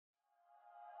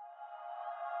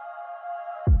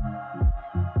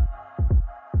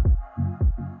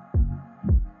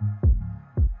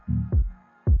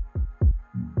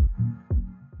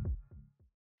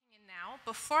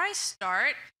before I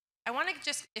start, I want to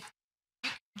just, if you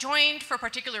joined for a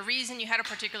particular reason, you had a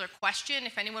particular question,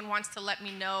 if anyone wants to let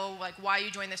me know like why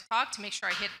you joined this talk to make sure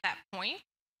I hit that point.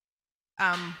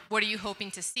 What are you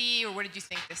hoping to see, or what did you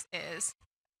think this is?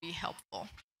 Be helpful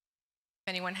if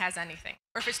anyone has anything.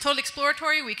 Or if it's totally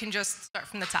exploratory, we can just start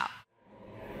from the top.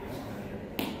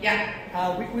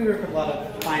 Yeah, we work with a lot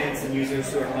of clients and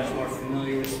users who are much more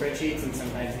familiar with spreadsheets and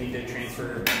sometimes need to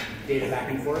transfer data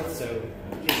back and forth, so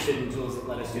interested in tools that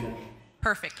let us do that.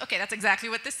 Perfect. Okay, that's exactly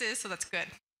what this is, so that's good.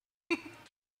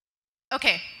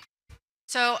 Okay,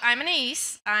 so I'm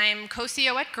Anais. I'm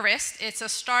co-CEO at Grist. It's a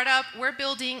startup. We're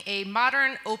building a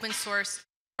modern open source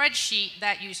spreadsheet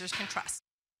that users can trust.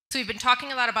 So we've been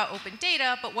talking a lot about open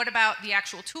data, but what about the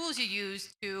actual tools you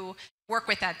use to work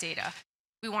with that data?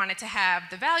 We want it to have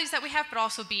the values that we have, but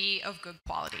also be of good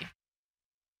quality.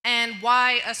 And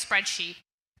why a spreadsheet?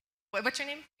 What's your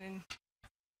name?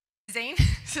 Zane?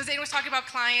 So Zane was talking about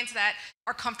clients that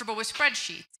are comfortable with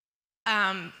spreadsheets.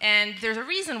 And there's a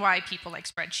reason why people like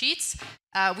spreadsheets.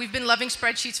 We've been loving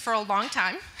spreadsheets for a long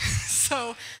time.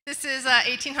 So this is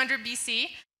 1800 BC,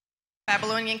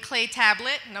 Babylonian clay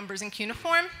tablet, numbers in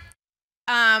cuneiform.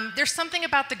 There's something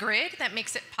about the grid that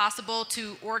makes it possible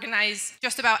to organize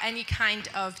just about any kind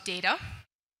of data.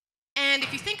 And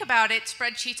if you think about it,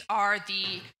 spreadsheets are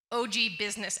the OG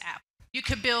business app. You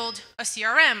could build a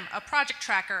CRM, a project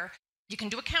tracker, you can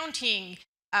do accounting,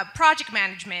 project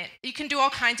management, you can do all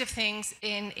kinds of things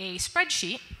in a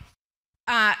spreadsheet.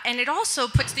 And it also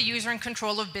puts the user in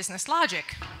control of business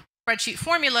logic. Spreadsheet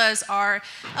formulas are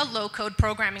a low-code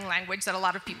programming language that a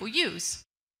lot of people use.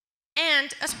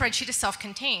 And a spreadsheet is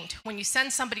self-contained. When you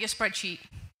send somebody a spreadsheet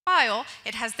file,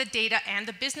 it has the data and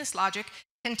the business logic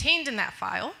contained in that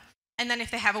file. And then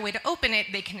if they have a way to open it,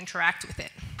 they can interact with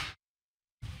it.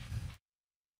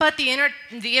 But the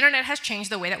internet has changed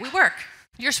the way that we work.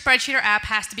 Your spreadsheet or app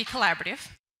has to be collaborative.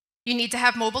 You need to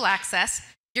have mobile access.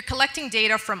 You're collecting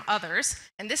data from others.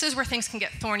 And this is where things can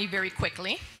get thorny very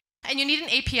quickly. And you need an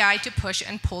API to push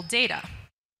and pull data.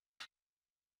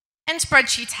 And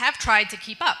spreadsheets have tried to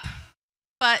keep up.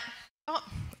 But, oh,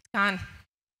 it's gone.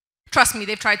 Trust me,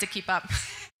 they've tried to keep up.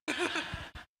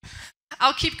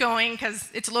 I'll keep going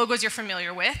because it's logos you're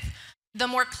familiar with. The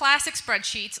more classic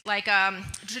spreadsheets, like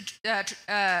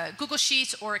Google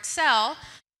Sheets or Excel,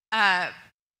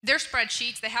 they're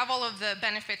spreadsheets. They have all of the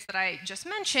benefits that I just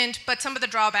mentioned, but some of the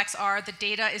drawbacks are the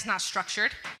data is not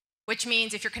structured, which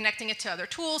means if you're connecting it to other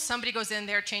tools, somebody goes in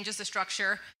there, changes the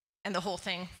structure, and the whole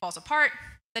thing falls apart.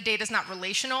 The data is not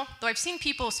relational, though I've seen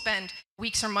people spend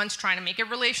weeks or months trying to make it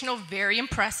relational. Very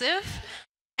impressive.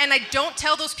 And I don't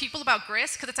tell those people about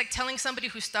Grist because it's like telling somebody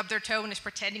who stubbed their toe and is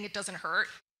pretending it doesn't hurt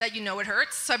that you know it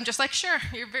hurts. So I'm just like, sure,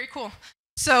 you're very cool.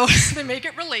 So they make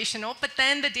it relational, but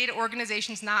then the data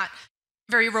organization's not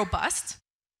very robust.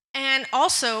 And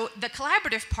also the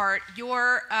collaborative part,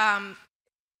 your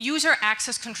user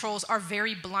access controls are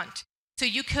very blunt. So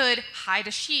you could hide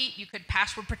a sheet, you could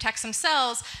password protect some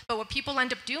cells, but what people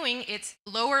end up doing, it's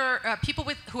people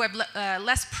who have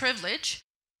less privilege,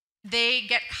 they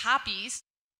get copies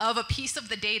of a piece of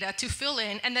the data to fill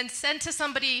in and then send to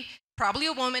somebody, probably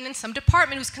a woman in some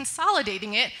department who's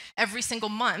consolidating it every single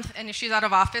month, and if she's out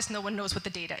of office, no one knows what the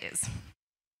data is.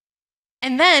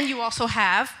 And then you also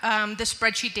have the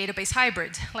spreadsheet database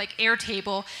hybrids, like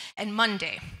Airtable and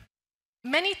Monday.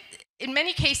 In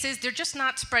many cases, they're just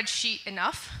not spreadsheet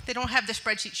enough. They don't have the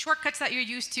spreadsheet shortcuts that you're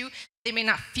used to. They may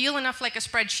not feel enough like a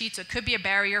spreadsheet, so it could be a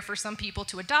barrier for some people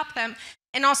to adopt them.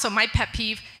 And also, my pet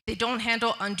peeve, they don't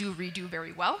handle undo, redo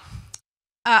very well.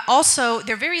 Also,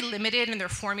 they're very limited in their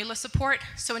formula support.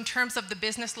 So in terms of the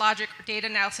business logic, data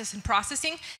analysis, and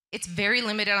processing, it's very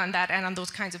limited on that and on those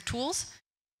kinds of tools.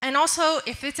 And also,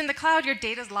 if it's in the cloud, your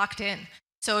data's locked in.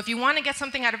 So if you want to get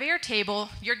something out of Airtable,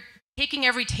 you're taking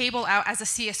every table out as a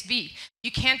CSV.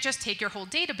 You can't just take your whole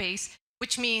database,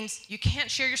 which means you can't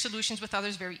share your solutions with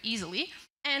others very easily.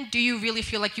 And do you really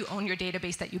feel like you own your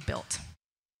database that you built?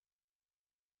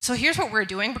 So here's what we're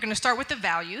doing. We're going to start with the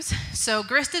values. So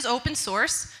Grist is open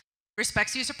source,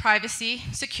 respects user privacy,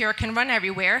 secure, can run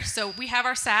everywhere. So we have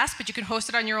our SaaS, but you can host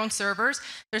it on your own servers.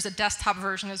 There's a desktop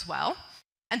version as well.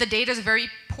 And the data is very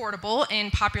portable in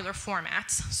popular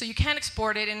formats. So you can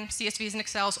export it in CSVs and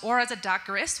Excels or as a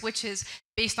 .grist, which is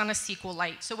based on a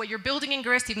SQLite. So what you're building in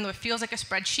Grist, even though it feels like a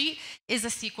spreadsheet, is a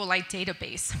SQLite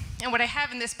database. And what I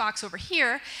have in this box over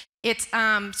here, it's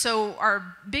so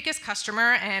our biggest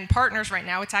customer and partners right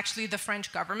now, it's actually the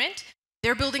French government.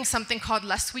 They're building something called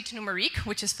La Suite Numérique,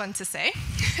 which is fun to say.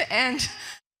 And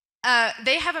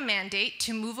They have a mandate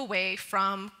to move away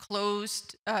from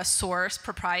closed source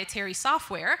proprietary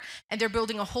software, and they're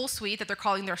building a whole suite that they're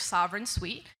calling their sovereign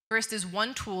suite. Grist is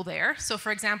one tool there. So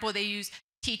for example, they use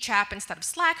TChap instead of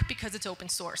Slack because it's open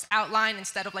source, Outline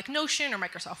instead of like Notion or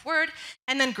Microsoft Word,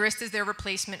 and then Grist is their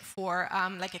replacement for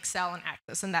like Excel and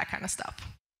Access and that kind of stuff.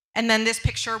 And then this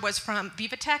picture was from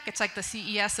Vivatech. It's like the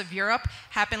CES of Europe,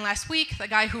 happened last week. The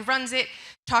guy who runs it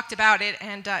talked about it,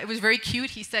 and it was very cute.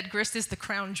 He said Grist is the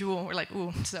crown jewel. We're like,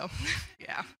 ooh, so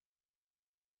yeah.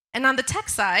 And on the tech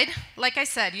side, like I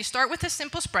said, you start with a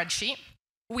simple spreadsheet.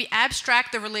 We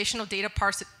abstract the relational data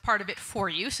part of it for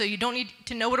you, so you don't need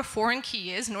to know what a foreign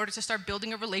key is in order to start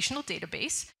building a relational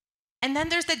database. And then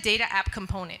there's the data app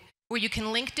component, where you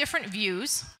can link different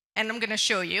views, and I'm going to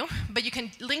show you, but you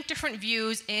can link different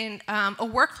views in a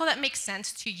workflow that makes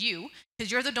sense to you,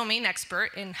 because you're the domain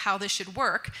expert in how this should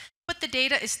work, but the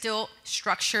data is still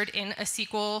structured in a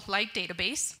SQL-like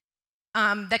database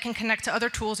that can connect to other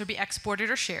tools or be exported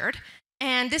or shared.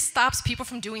 And this stops people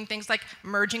from doing things like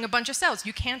merging a bunch of cells.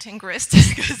 You can't in Grist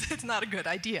because it's not a good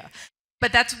idea.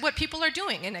 But that's what people are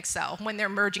doing in Excel. When they're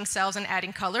merging cells and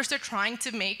adding colors, they're trying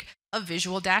to make a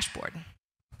visual dashboard.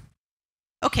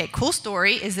 Okay, cool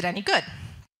story. Is it any good?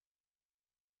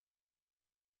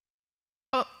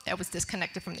 Oh, I was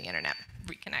disconnected from the internet.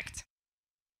 Reconnect.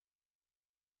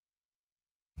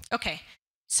 Okay,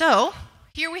 so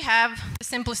here we have the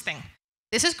simplest thing.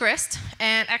 This is Grist,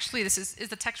 and actually this is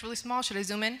the text really small? Should I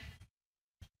zoom in?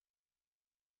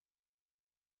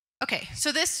 Okay,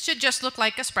 so this should just look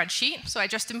like a spreadsheet. So I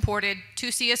just imported 2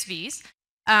 CSVs.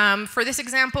 For this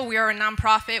example, we are a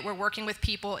nonprofit. We're working with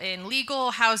people in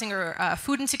legal, housing, or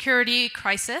food insecurity,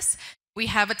 crisis. We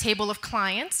have a table of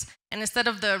clients, and instead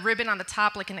of the ribbon on the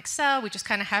top like in Excel, we just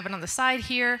kind of have it on the side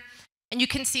here. And you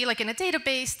can see, like in a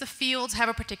database, the fields have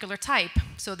a particular type.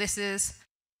 So this is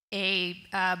a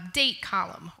date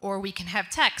column, or we can have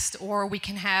text, or we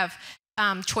can have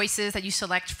choices that you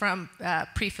select from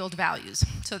pre-filled values.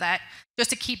 So that just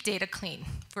to keep data clean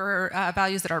for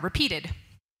values that are repeated.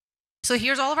 So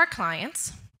here's all of our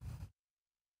clients.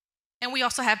 And we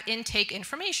also have intake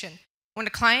information. When a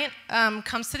client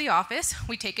comes to the office,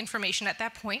 we take information at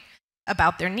that point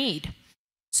about their need.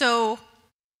 So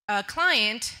a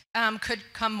client could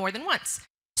come more than once.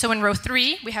 So in row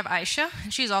 3, we have Aisha,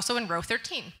 and she's also in row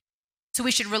 13. So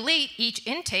we should relate each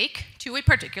intake to a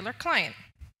particular client.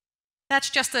 That's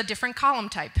just a different column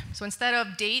type. So instead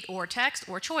of date or text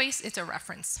or choice, it's a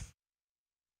reference.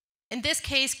 In this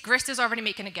case, Grist is already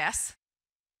making a guess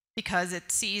because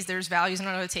it sees there's values in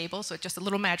another table, so it's just a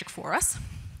little magic for us.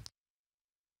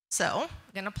 So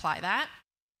I'm going to apply that,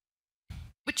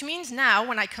 which means now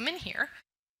when I come in here,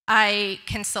 I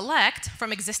can select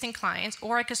from existing clients,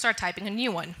 or I could start typing a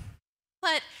new one.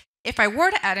 But if I were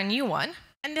to add a new one,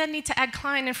 and then need to add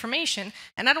client information,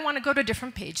 and I don't want to go to a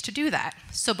different page to do that.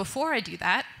 So before I do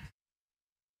that,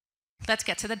 let's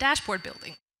get to the dashboard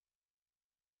building.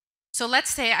 So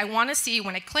let's say I want to see,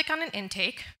 when I click on an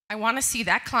intake, I want to see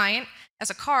that client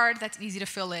as a card that's easy to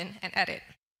fill in and edit.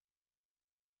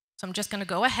 So I'm just going to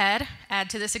go ahead, add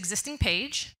to this existing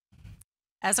page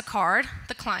as a card,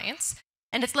 the clients,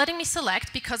 and it's letting me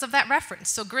select because of that reference.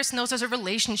 So Grist knows there's a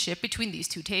relationship between these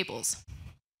 2 tables.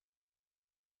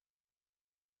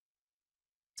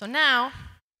 So now,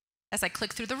 as I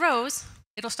click through the rows,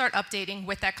 it'll start updating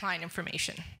with that client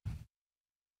information.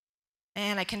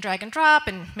 And I can drag and drop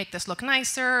and make this look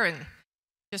nicer and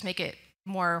just make it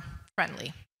more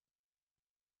friendly.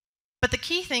 But the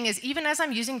key thing is, even as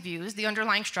I'm using views, the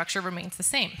underlying structure remains the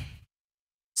same.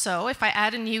 So if I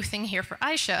add a new thing here for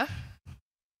Aisha,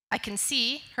 I can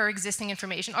see her existing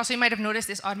information. Also, you might have noticed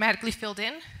this automatically filled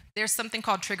in. There's something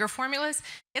called trigger formulas.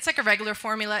 It's like a regular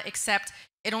formula, except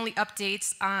it only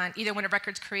updates on either when a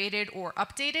record's created or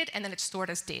updated, and then it's stored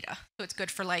as data. So it's good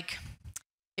for, like,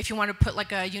 if you want to put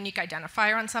like a unique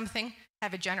identifier on something,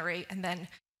 have it generate and then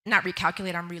not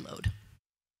recalculate on reload.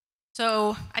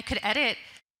 So I could edit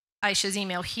Aisha's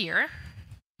email here.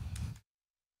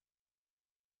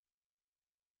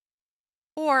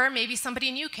 Or maybe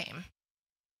somebody new came.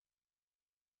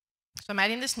 So I'm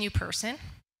adding this new person,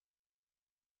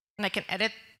 and I can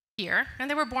edit here, and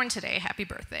they were born today, happy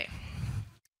birthday.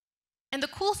 And the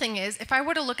cool thing is, if I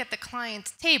were to look at the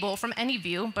client's table from any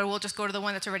view, but we'll just go to the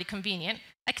one that's already convenient,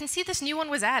 I can see this new one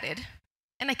was added,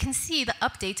 and I can see the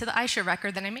update to the Aisha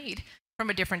record that I made from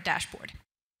a different dashboard.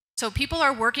 So people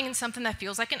are working in something that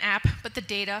feels like an app, but the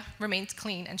data remains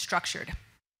clean and structured.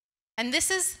 And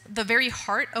this is the very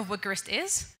heart of what Grist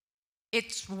is.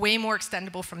 It's way more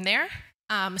extendable from there.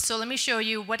 So let me show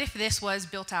you, what if this was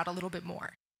built out a little bit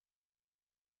more?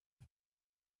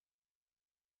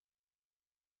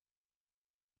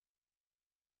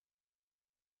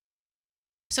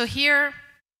 So here,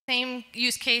 same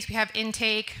use case, we have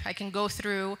intake. I can go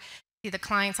through, see the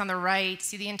clients on the right,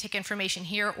 see the intake information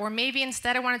here, or maybe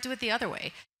instead I want to do it the other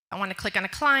way. I want to click on a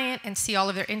client and see all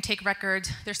of their intake records.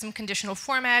 There's some conditional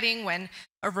formatting when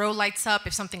a row lights up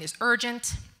if something is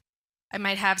urgent. I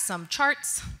might have some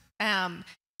charts.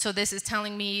 So this is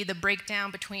telling me the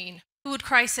breakdown between food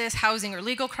crisis, housing or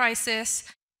legal crisis,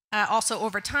 also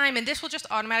over time, and this will just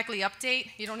automatically update.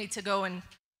 You don't need to go and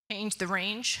change the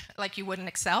range like you would in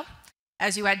Excel.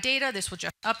 As you add data, this will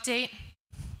just update.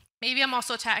 Maybe I'm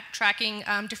also tracking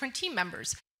different team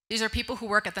members. These are people who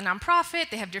work at the nonprofit.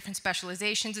 They have different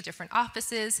specializations at different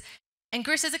offices. And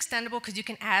Grist is extendable because you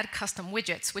can add custom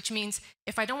widgets, which means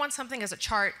if I don't want something as a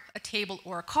chart, a table,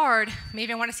 or a card,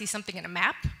 maybe I want to see something in a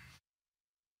map.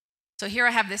 So here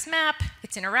I have this map.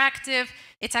 It's interactive.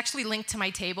 It's actually linked to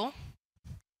my table.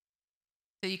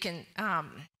 So you can, let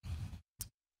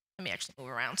me actually move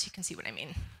around so you can see what I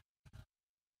mean.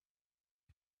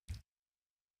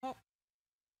 Oh,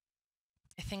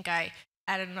 I think I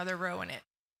added another row and it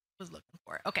was looking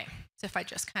for it. Okay, so if I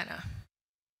just kind of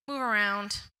move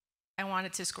around, I want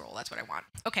it to scroll. That's what I want.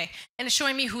 Okay, and it's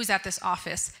showing me who's at this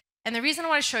office. And the reason I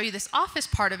want to show you this office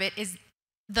part of it is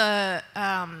the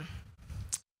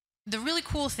really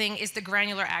cool thing is the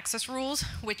granular access rules,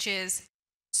 which is,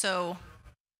 so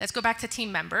let's go back to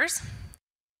team members.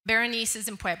 Berenice is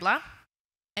in Puebla.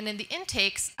 And in the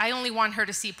intakes, I only want her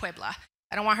to see Puebla.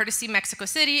 I don't want her to see Mexico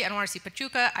City. I don't want her to see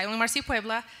Pachuca. I only want to see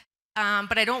Puebla.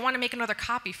 But I don't want to make another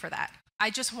copy for that. I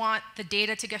just want the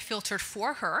data to get filtered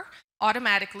for her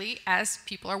automatically as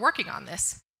people are working on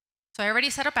this. So I already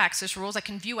set up access rules. I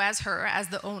can view as her, as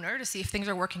the owner, to see if things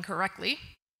are working correctly.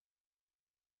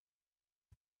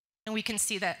 And we can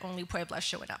see that only Puebla is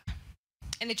showing up.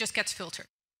 And it just gets filtered.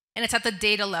 And it's at the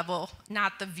data level,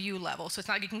 not the view level. So it's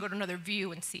not like you can go to another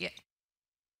view and see it.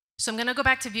 So I'm going to go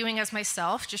back to viewing as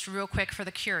myself, just real quick for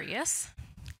the curious.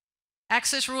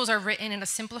 Access rules are written in a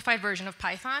simplified version of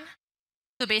Python.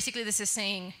 So basically this is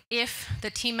saying if the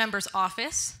team member's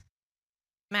office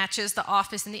matches the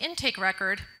office in the intake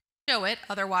record, show it,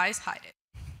 otherwise hide it.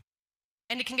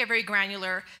 And it can get very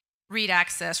granular, read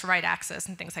access, write access,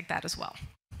 and things like that as well.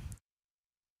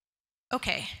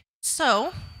 Okay,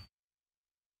 so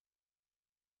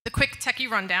the quick techie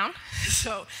rundown.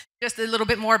 So just a little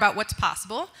bit more about what's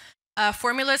possible.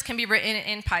 Formulas can be written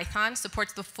in Python,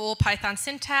 supports the full Python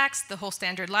syntax, the whole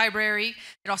standard library.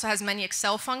 It also has many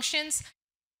Excel functions.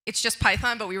 It's just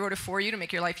Python, but we wrote it for you to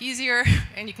make your life easier,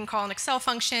 and you can call an Excel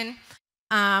function.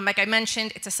 Like I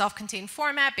mentioned, it's a self-contained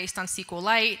format based on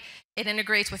SQLite. It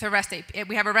integrates with a REST API.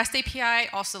 We have a REST API,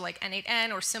 also like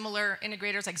N8N or similar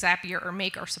integrators like Zapier or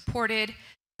Make are supported.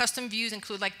 Custom views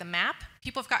include like the map.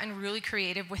 People have gotten really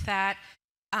creative with that.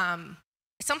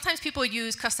 Sometimes people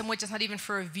use custom widgets not even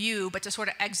for a view, but to sort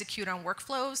of execute on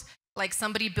workflows. Like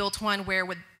somebody built one where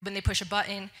when they push a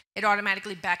button, it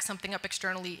automatically backs something up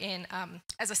externally in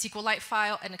as a SQLite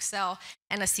file, an Excel,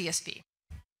 and a CSV.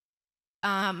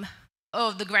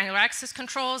 The granular access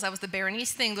controls, that was the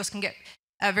Berenice thing. Those can get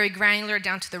very granular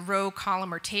down to the row,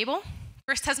 column, or table.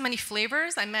 Grist has many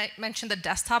flavors. I mentioned the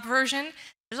desktop version.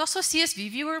 There's also a CSV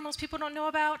viewer most people don't know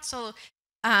about. So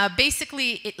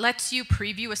basically, it lets you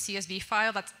preview a CSV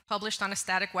file that's published on a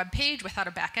static web page without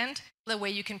a backend, the way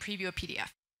you can preview a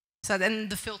PDF. So then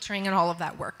the filtering and all of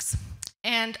that works.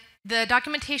 And the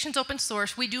documentation's open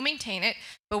source. We do maintain it,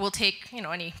 but we'll take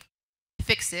any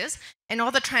fixes. And all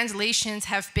the translations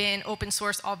have been open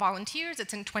source, all volunteers.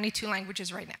 It's in 22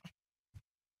 languages right now.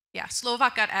 Yeah,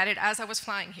 Slovak got added as I was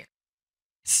flying here.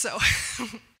 So,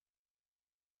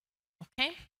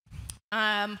 okay.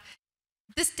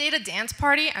 This data dance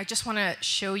party, I just want to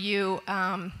show you,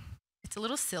 it's a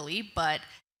little silly, but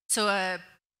so a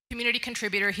community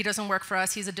contributor, he doesn't work for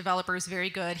us, he's a developer, he's very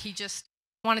good. He just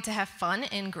wanted to have fun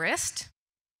in Grist.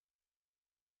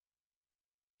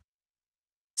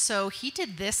 So he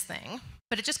did this thing,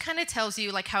 but it just kind of tells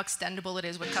you like how extendable it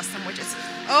is with custom widgets.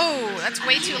 Oh, that's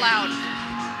way too loud.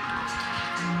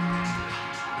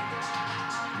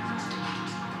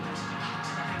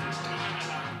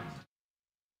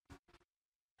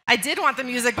 I did want the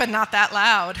music, but not that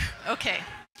loud. Okay.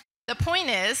 The point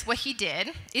is, what he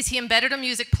did is he embedded a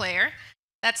music player.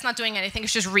 That's not doing anything,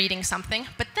 it's just reading something.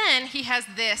 But then he has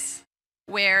this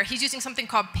where he's using something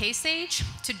called Paysage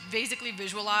to basically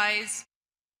visualize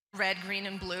red, green,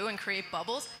 and blue and create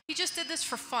bubbles. He just did this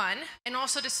for fun and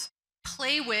also to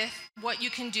play with what you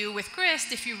can do with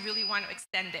Grist if you really want to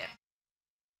extend it.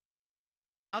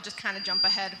 I'll just kind of jump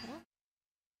ahead.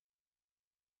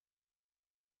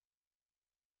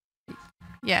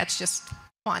 Yeah, it's just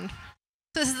fun.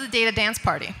 This is the data dance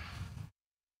party.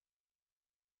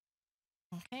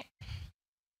 Okay.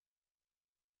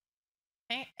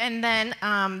 Okay. And then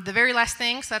the very last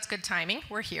thing, so that's good timing,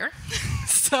 we're here.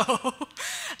 So,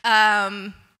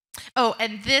 oh,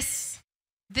 and this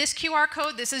QR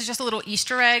code, this is just a little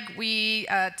Easter egg. We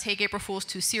take April Fools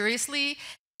too seriously.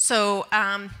 So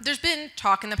there's been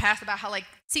talk in the past about how like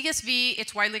CSV,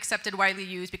 it's widely accepted, widely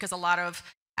used because a lot of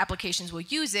applications will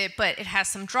use it, but it has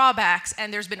some drawbacks.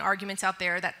 And there's been arguments out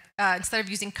there that instead of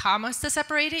using commas to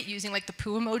separate it, using like the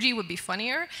poo emoji would be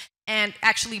funnier and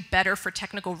actually better for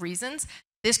technical reasons.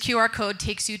 This QR code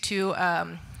takes you to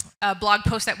a blog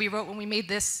post that we wrote when we made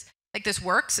this. Like this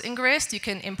works in Grist. You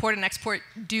can import and export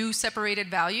do separated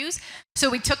values. So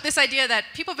we took this idea that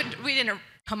we didn't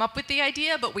come up with the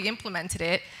idea, but we implemented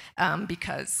it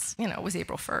because it was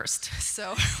April 1st.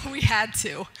 So we had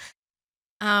to.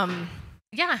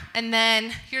 Yeah, and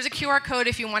then here's a QR code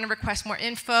if you want to request more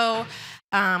info,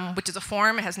 which is a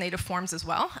form. It has native forms as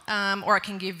well. Or I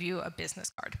can give you a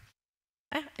business card.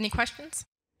 Any questions?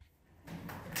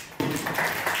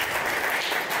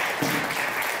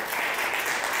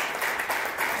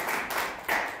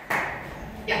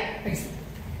 Yeah. Thanks.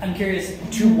 I'm curious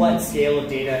to what scale of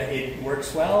data it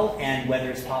works well and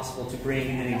whether it's possible to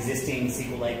bring an existing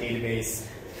SQLite database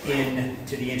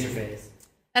into the interface.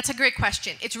 That's a great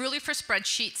question. It's really for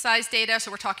spreadsheet size data,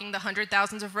 so we're talking the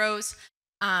thousands of rows.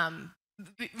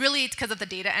 Really, it's because of the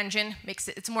data engine.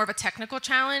 It's more of a technical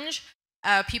challenge.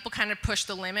 People kind of push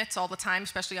the limits all the time,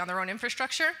 especially on their own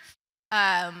infrastructure.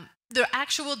 The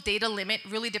actual data limit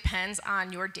really depends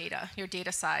on your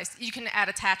data size. You can add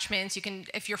attachments.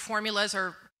 If your formulas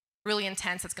are really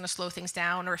intense, that's going to slow things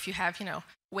down, or if you have,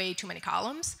 way too many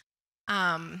columns.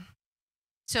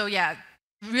 So yeah,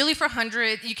 really for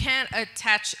 100, you can't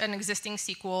attach an existing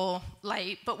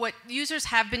SQLite, but what users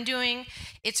have been doing,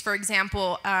 it's for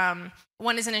example,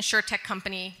 one is an insurtech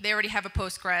company. They already have a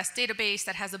Postgres database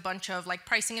that has a bunch of like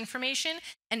pricing information,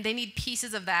 and they need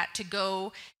pieces of that to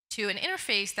go to an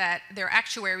interface that their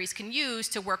actuaries can use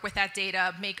to work with that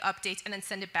data, make updates, and then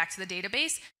send it back to the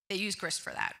database. They use Grist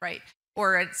for that, right?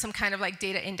 Or some kind of like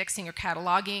data indexing or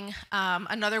cataloging.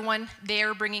 Another one,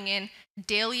 they're bringing in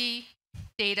daily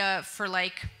data for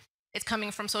like, it's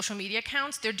coming from social media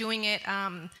accounts. They're doing it,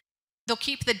 they'll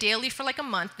keep the daily for like a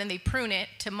month, then they prune it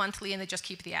to monthly, and they just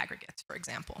keep the aggregates, for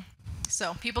example.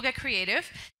 So people get creative.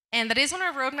 And that is on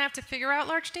our roadmap to figure out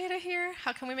large data here.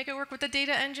 How can we make it work with the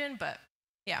data engine? But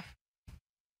yeah,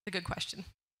 it's a good question.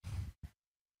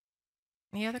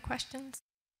 Any other questions?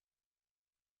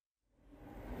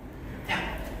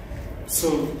 Yeah.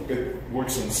 So it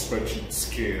works on spreadsheet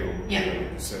scale. Yeah.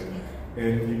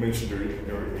 And you mentioned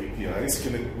there are APIs.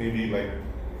 Can it maybe like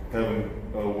have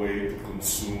a way to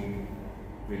consume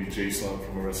maybe JSON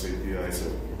from a REST API, so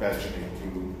paginate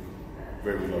through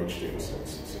very large data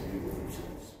sets?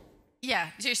 Yeah,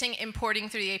 so you're saying importing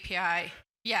through the API.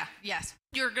 Yeah, yes.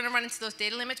 You're going to run into those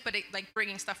data limits, but like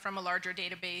bringing stuff from a larger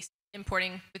database,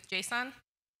 importing with JSON.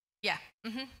 Yeah,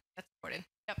 that's important.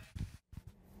 Yep.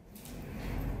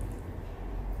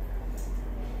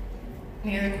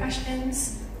 Any other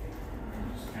questions?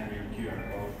 Just kind of your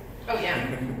QR code. Oh,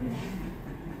 yeah.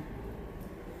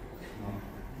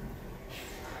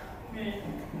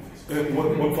 And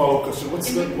one follow-up question.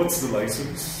 What's the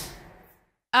license?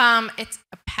 It's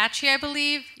Apache, I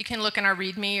believe. You can look in our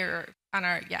README or on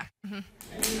our, yeah.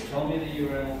 Tell me the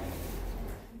URL.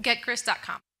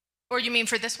 Getgrist.com. Or you mean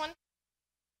for this one?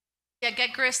 Yeah,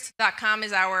 getgrist.com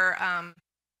is our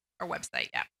website,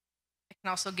 yeah. I can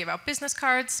also give out business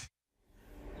cards.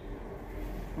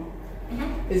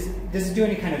 Does it do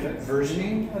any kind of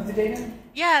versioning of the data?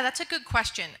 Yeah, that's a good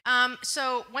question.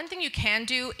 So one thing you can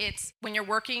do, it's when you're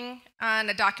working on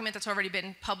a document that's already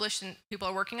been published and people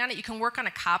are working on it, you can work on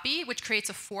a copy, which creates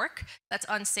a fork that's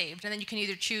unsaved. And then you can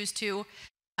either choose to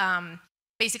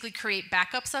basically create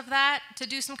backups of that to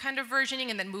do some kind of versioning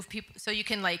and then move people. So you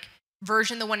can like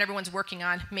version the one everyone's working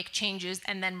on, make changes,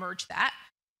 and then merge that.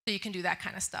 So you can do that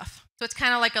kind of stuff. So it's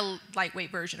kind of like a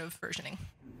lightweight version of versioning.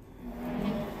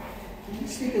 Can you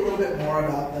speak a little bit more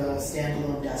about the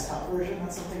standalone desktop version?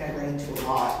 That's something I run into a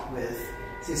lot with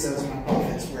CSOs and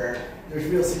nonprofits where there's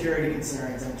real security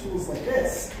concerns, and tools like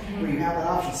this, where you have that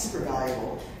option, is super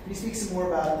valuable. Can you speak some more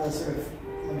about the sort of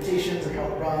limitations or how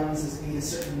it runs? Does it need a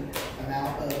certain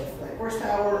amount of like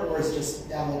horsepower, or is it just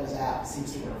download as app? It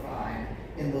seems to work fine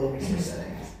in low resource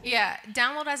settings. Yeah,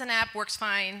 download as an app works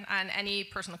fine on any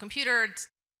personal computer. It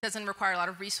doesn't require a lot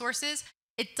of resources.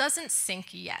 It doesn't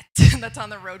sync yet. That's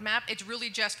on the roadmap. It's really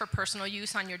just for personal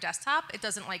use on your desktop. It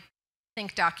doesn't like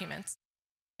sync documents.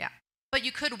 Yeah, but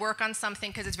you could work on something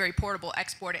because it's very portable,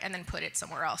 export it, and then put it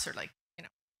somewhere else, or like, you know,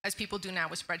 as people do now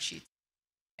with spreadsheets.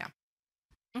 Yeah.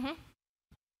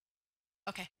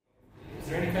 Okay. Is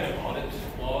there any kind of audit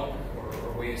log or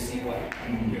a way to see what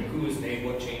who has made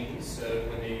what changes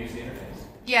when they use the interface?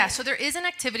 Yeah, so there is an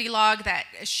activity log that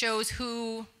shows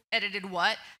who edited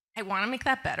what. I want to make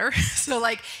that better. So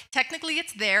like technically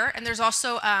it's there, and there's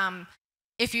also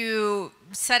if you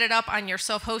set it up on your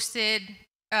self-hosted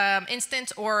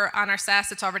instance or on our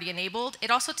SaaS, it's already enabled.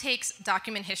 It also takes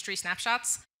document history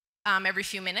snapshots every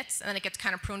few minutes, and then it gets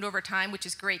kind of pruned over time, which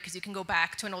is great because you can go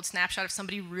back to an old snapshot if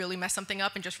somebody really messed something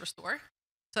up and just restore.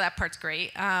 So that part's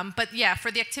great. But yeah,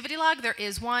 for the activity log, there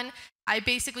is one. I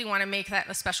basically want to make that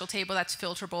a special table that's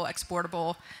filterable,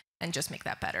 exportable, and just make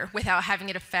that better without having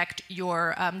it affect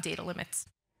your data limits.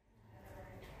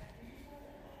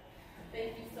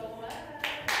 Thank you so much.